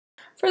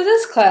For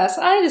this class,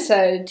 I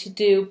decided to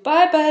do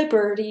Bye Bye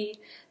Birdie,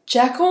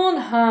 Jekyll and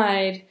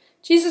Hyde,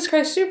 Jesus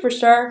Christ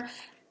Superstar,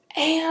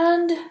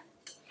 and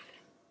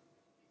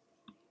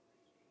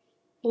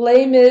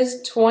Les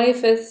Mis'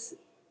 25th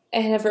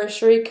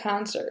anniversary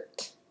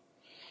concert.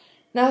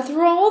 Now,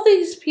 through all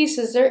these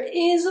pieces, there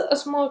is a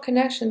small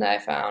connection that I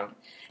found,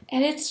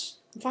 and it's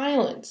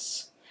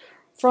violence.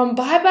 From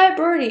Bye Bye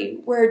Birdie,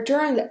 where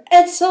during the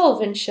Ed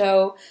Sullivan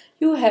Show,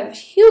 you have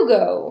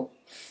Hugo,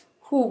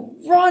 who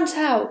runs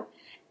out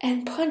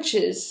and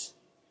punches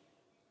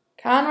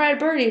Conrad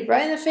Birdie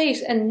right in the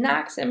face and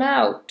knocks him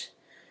out,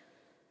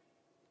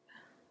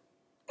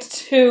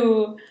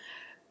 to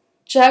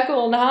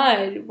Jekyll and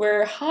Hyde,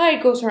 where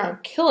Hyde goes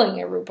around killing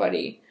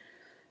everybody,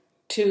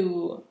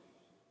 to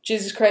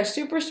Jesus Christ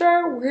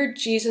Superstar, where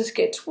Jesus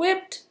gets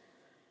whipped,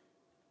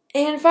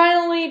 and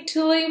finally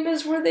to Les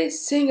Mis, where they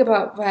sing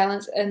about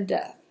violence and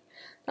death.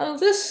 Now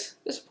this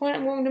point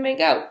I'm going to make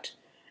out.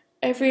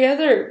 Every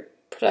other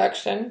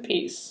production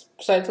piece,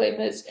 besides Les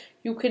Mis,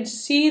 you can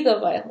see the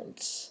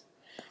violence,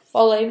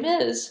 while Les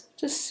Mis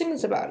just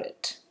sings about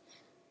it.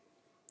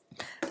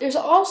 There's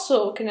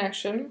also a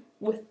connection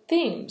with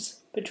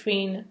themes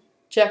between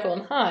Jekyll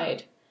and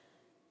Hyde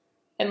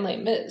and Les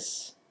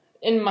Mis,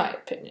 in my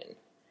opinion.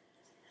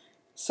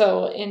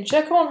 So in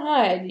Jekyll and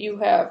Hyde, you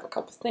have a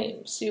couple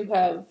themes. You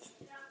have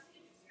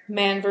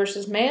man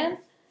versus man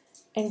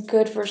and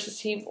good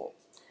versus evil.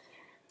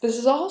 This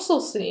is also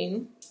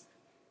seen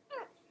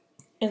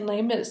in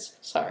Les Mis,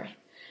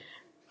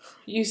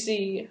 You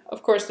see,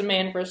 of course, the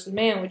man versus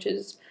man, which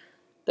is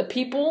the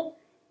people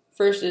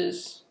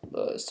versus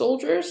the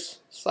soldiers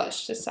 /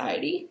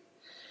 society.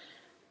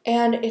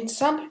 And in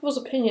some people's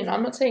opinion,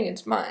 I'm not saying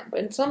it's mine, but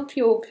in some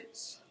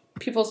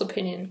people's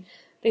opinion,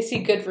 they see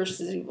good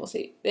versus evil.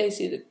 They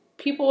see the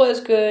people as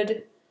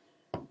good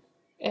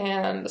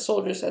and the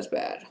soldiers as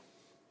bad.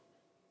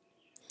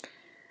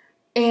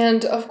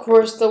 And, of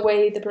course, the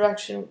way the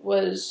production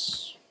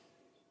was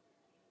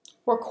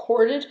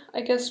recorded,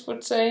 I guess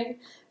would say,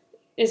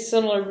 is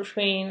similar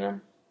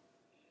between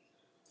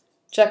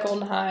Jekyll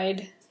and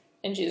Hyde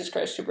and Jesus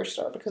Christ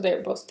Superstar, because they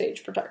were both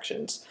stage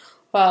productions.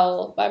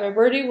 While Bye Bye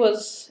Birdie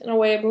was, in a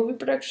way, a movie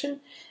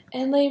production,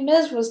 and Les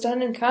Mis was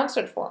done in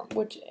concert form,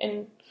 which,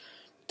 and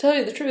to tell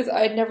you the truth,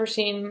 I had never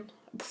seen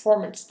a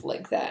performance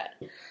like that.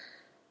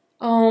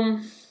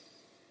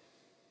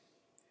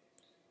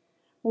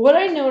 What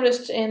I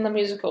noticed in the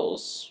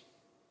musicals,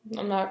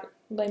 Les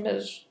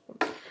Mis,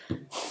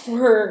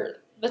 were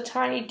the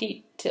tiny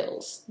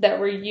details that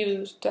were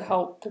used to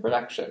help the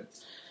production.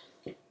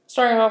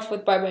 Starting off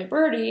with Bye Bye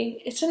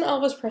Birdie, it's an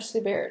Elvis Presley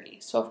parody.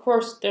 So, of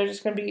course, there's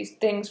going to be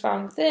things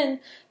found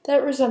within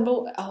that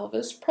resemble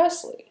Elvis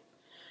Presley.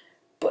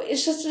 But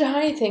it's just the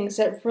tiny things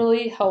that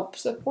really help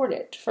support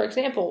it. For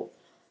example,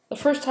 the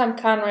first time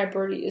Conrad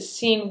Birdie is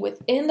seen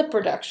within the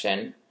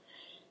production,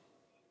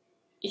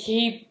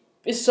 he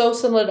is so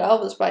similar to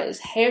Elvis by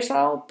his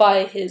hairstyle,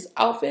 by his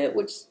outfit,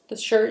 which the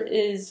shirt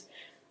is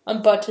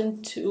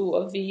unbuttoned to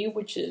a V,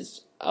 which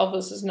is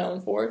Elvis is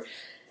known for,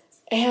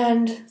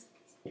 and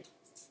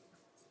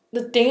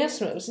the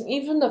dance moves, and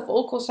even the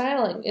vocal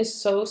styling is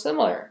so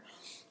similar.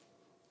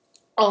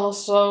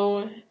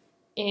 Also,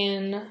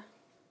 in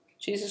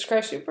Jesus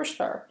Christ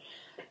Superstar,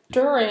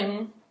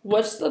 during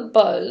What's the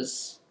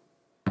Buzz,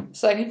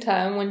 second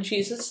time when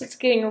Jesus is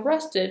getting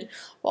arrested,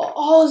 while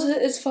all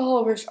his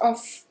followers are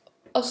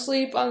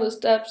asleep on the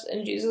steps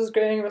and Jesus is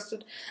getting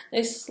arrested,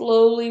 they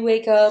slowly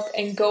wake up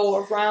and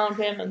go around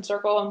him and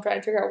circle him, trying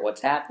to figure out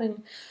what's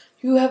happening.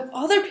 You have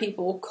other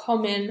people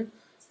come in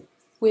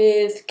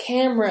with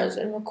cameras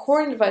and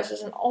recording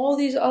devices and all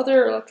these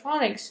other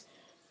electronics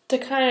to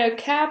kind of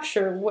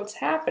capture what's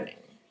happening.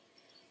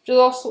 Just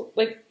also,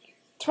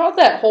 throughout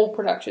that whole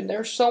production, there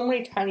are so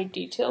many tiny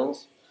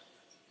details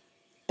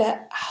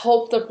that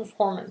help the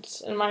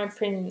performance, in my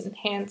opinion,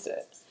 enhance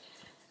it.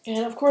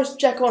 And, of course,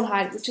 Jekyll and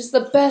Hyde, which is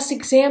the best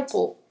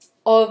example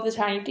of the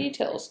tiny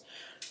details.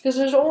 Because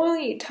there's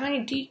only a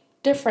tiny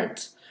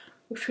difference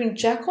between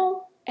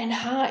Jekyll and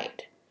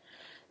Hyde.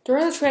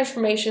 During the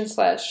transformation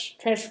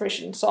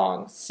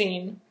song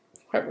scene,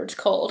 whatever it's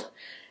called,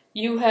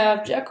 you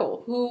have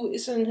Jekyll, who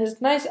is in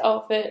his nice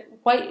outfit,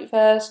 white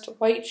vest,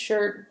 white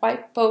shirt,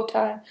 white bow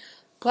tie,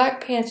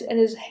 black pants, and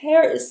his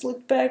hair is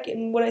slicked back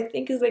in what I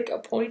think is like a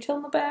ponytail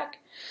in the back.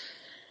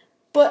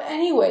 But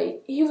anyway,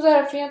 he was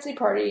at a fancy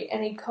party,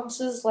 and he comes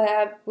to his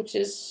lab, which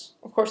is,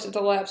 of course, it's a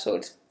lab, so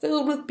it's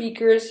filled with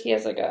beakers. He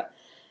has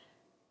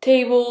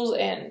tables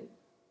and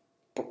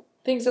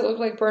things that look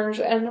like burners,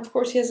 and of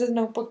course he has his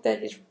notebook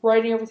that he's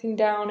writing everything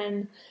down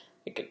in.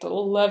 It's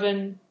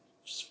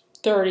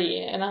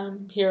 11:30, and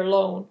I'm here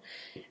alone.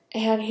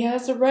 And he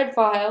has a red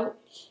vial,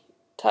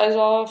 ties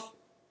off,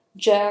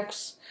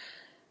 jacks,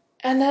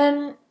 and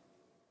then,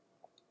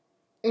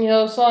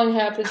 the song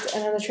happens,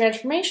 and then the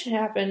transformation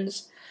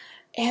happens,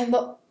 and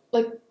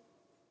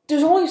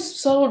there's only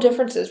subtle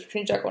differences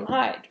between Jekyll and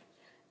Hyde.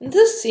 In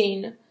this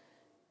scene,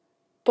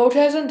 bow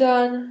ties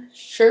undone,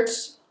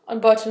 shirt's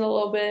unbuttoned a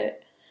little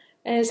bit,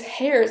 and his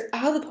hair is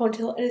out of the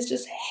ponytail and is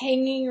just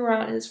hanging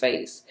around his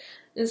face.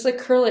 And it's like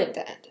curly at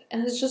the end.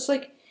 And it's just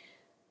like,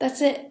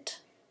 that's it.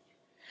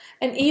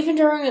 And even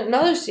during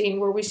another scene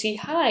where we see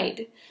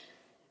Hyde,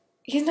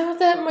 he's not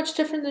that much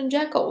different than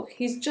Jekyll.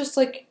 He's just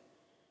like,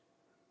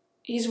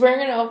 he's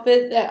wearing an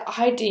outfit that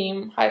I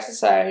deem high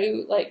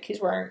society. Like,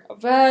 he's wearing a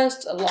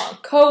vest, a long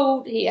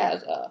coat, he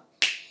has a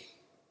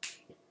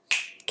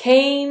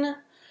cane,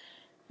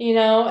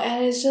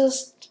 and it's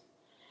just,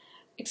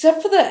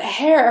 except for the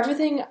hair,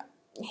 everything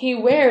he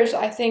wears,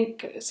 I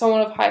think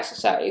someone of high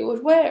society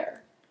would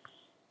wear.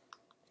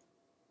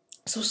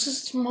 So it's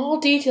just small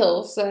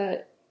details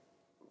that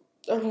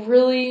are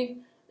really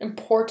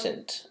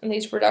important in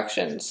these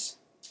productions.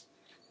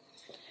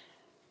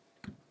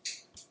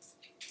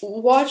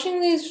 Watching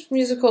these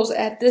musicals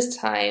at this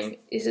time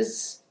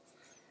is,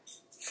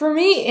 for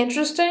me,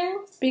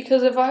 interesting,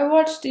 because if I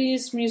watched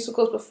these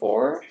musicals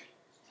before,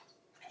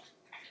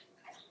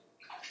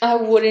 I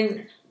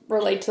wouldn't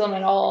relate to them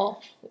at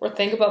all or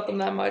think about them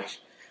that much.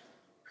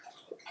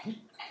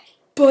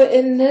 But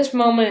in this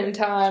moment in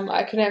time,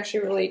 I can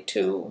actually relate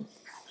to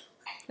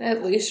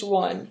at least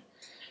one.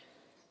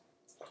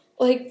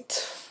 Like,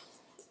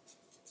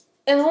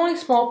 in only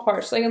small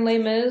parts, like in Les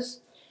Mis,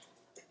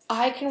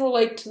 I can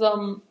relate to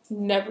them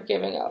never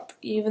giving up.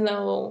 Even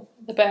though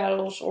the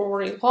battle's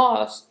already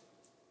lost,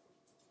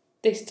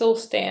 they still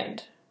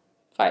stand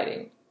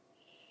fighting.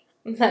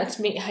 And that's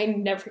me. I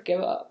never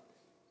give up.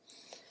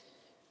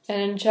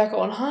 And in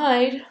Jekyll and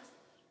Hyde,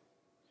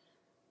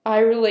 I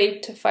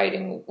relate to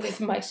fighting with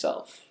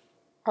myself.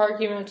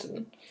 Arguments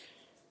and,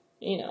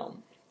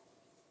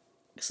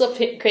 stuff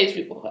crazy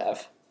people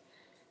have.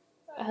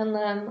 And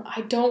then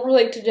I don't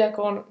relate to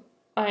Jekyll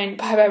and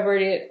Bye Bye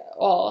Birdie at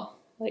all.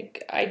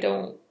 Like, I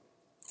don't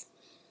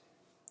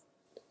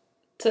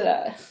to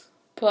that.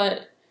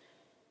 But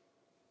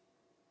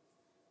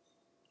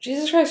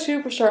Jesus Christ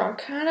Superstar, I'm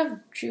kind of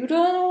Judah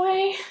in a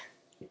way.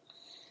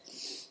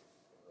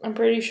 I'm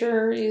pretty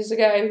sure he's the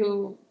guy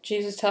who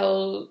Jesus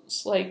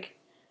tells, like,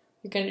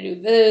 you're gonna do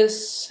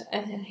this,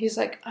 and then he's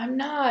like, I'm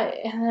not,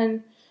 and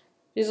then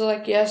he's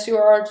like, yes, you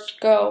are, just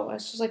go.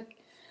 It's just like,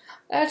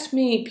 that's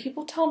me.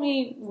 People tell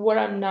me what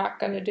I'm not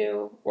gonna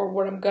do, or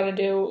what I'm gonna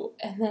do,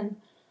 and then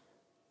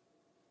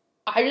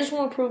I just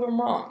want to prove them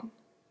wrong.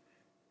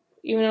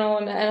 Even though,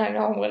 and I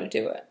know I'm gonna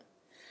do it.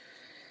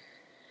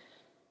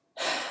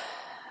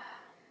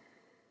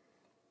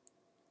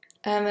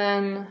 And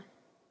then,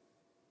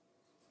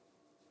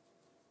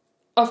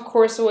 of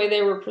course, the way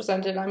they were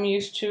presented, I'm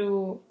used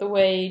to the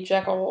way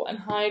Jekyll and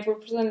Hyde were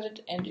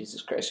presented and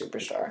Jesus Christ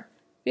Superstar.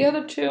 The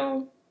other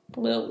two, a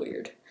little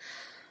weird.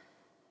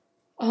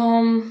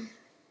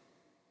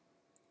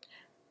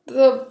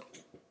 The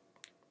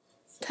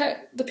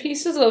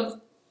pieces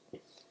of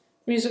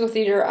musical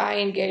theater I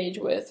engage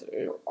with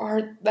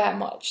aren't that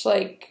much.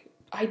 Like,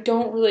 I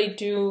don't really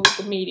do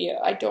the media.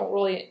 I don't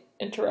really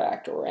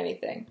interact or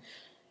anything.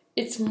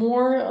 It's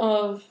more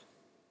of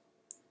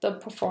the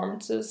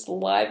performances,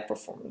 live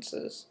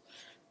performances,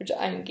 which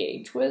I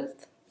engage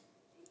with,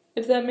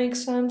 if that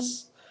makes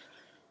sense.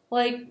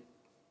 Like,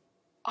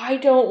 I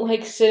don't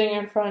like sitting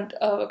in front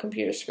of a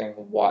computer screen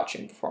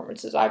watching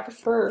performances. I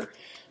prefer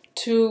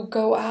to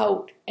go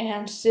out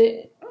and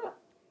sit,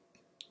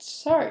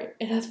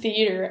 in a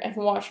theater and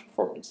watch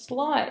performances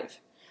live.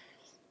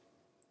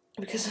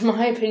 Because in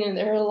my opinion,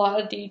 there are a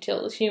lot of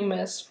details you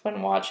miss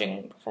when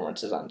watching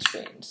performances on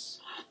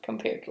screens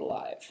compared to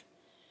live.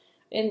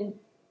 And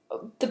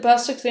the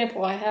best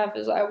example I have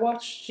is I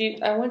went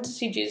to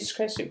see Jesus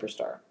Christ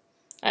Superstar.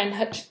 I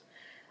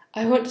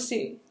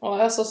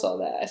also saw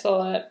that. I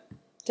saw that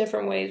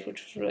different ways,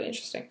 which was really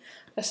interesting.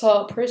 I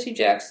saw Percy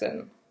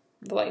Jackson,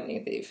 The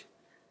Lightning Thief,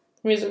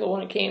 the musical,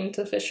 when it came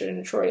to Fisher in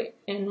Detroit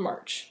in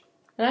March.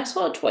 And I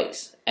saw it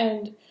twice.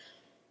 And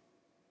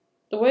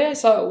the way I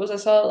saw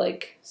it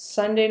like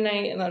Sunday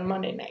night and then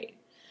Monday night.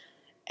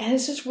 And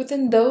it's just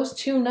within those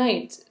 2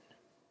 nights,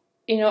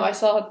 I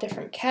saw a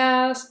different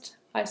cast.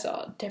 I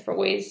saw different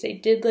ways they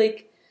did,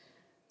 like,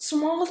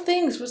 small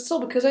things, but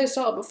still, because I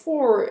saw it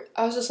before,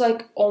 I was just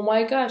like, oh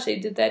my gosh, they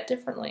did that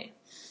differently.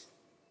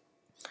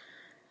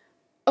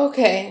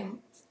 Okay,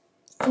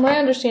 from my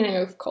understanding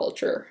of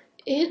culture,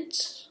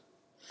 it's,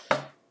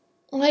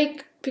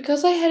 like,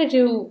 because I had to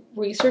do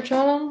research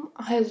on them,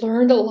 I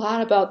learned a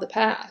lot about the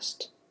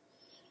past.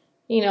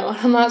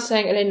 I'm not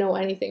saying I didn't know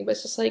anything, but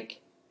it's just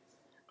like,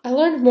 I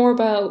learned more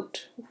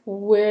about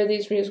where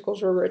these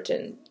musicals were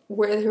written,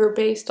 where they were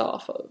based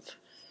off of,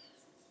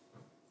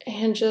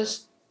 and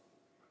just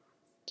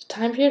the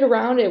time period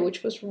around it,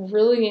 which was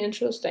really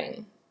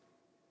interesting.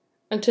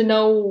 And to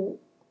know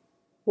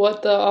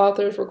what the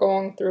authors were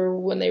going through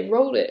when they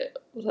wrote it,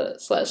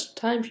 /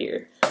 time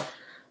period.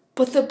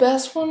 But the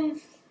best one,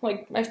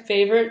 like my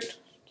favorite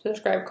to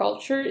describe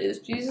culture, is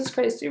Jesus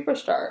Christ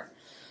Superstar.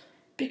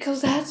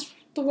 Because that's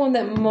the one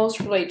that most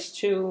relates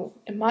to,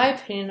 in my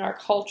opinion, our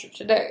culture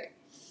today.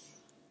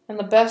 And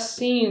the best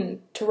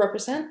scene to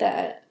represent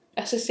that,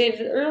 as I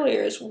stated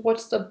earlier, is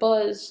What's the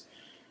Buzz?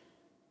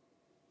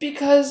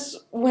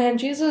 Because when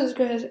Jesus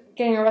is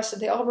getting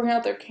arrested, they all bring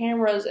out their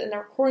cameras and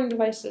their recording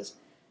devices.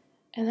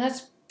 And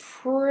that's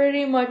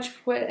pretty much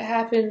what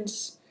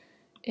happens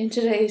in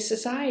today's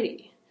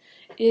society.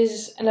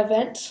 Is an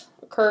event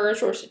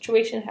occurs or a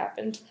situation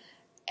happens,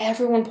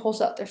 everyone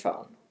pulls out their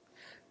phone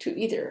to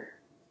either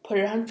put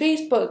it on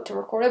Facebook, to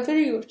record a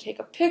video, to take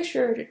a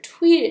picture, to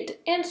tweet it,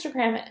 to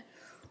Instagram it,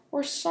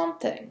 or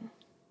something.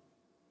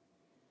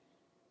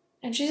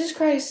 And Jesus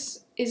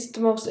Christ is the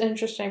most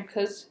interesting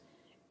because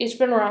it's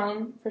been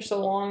around for so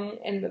long,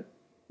 and the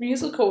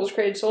musical was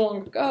created so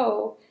long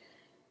ago,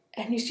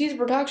 and you see the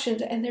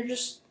productions, and they're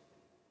just...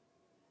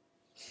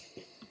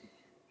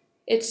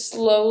 It's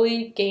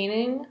slowly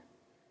gaining.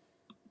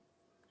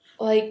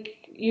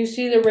 Like, you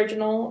see the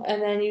original,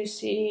 and then you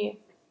see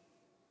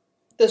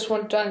this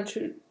one done in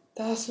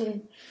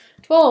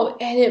 2012,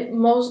 and it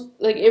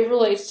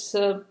relates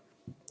to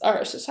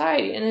our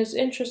society, and it's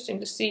interesting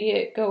to see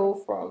it go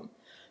from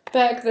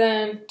back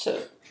then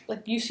to,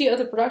 like, you see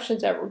other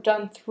productions that were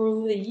done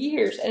through the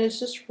years, and it's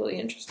just really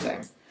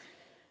interesting.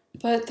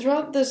 But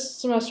throughout this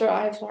semester,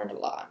 I've learned a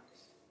lot.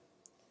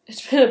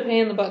 It's been a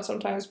pain in the butt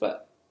sometimes,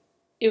 but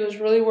it was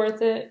really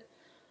worth it.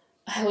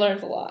 I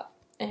learned a lot,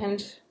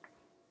 and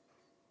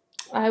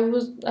I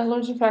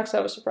learned some facts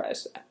I was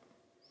surprised at.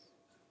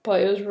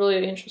 But it was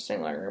really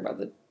interesting learning about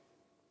the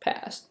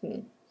past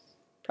and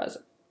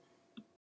present.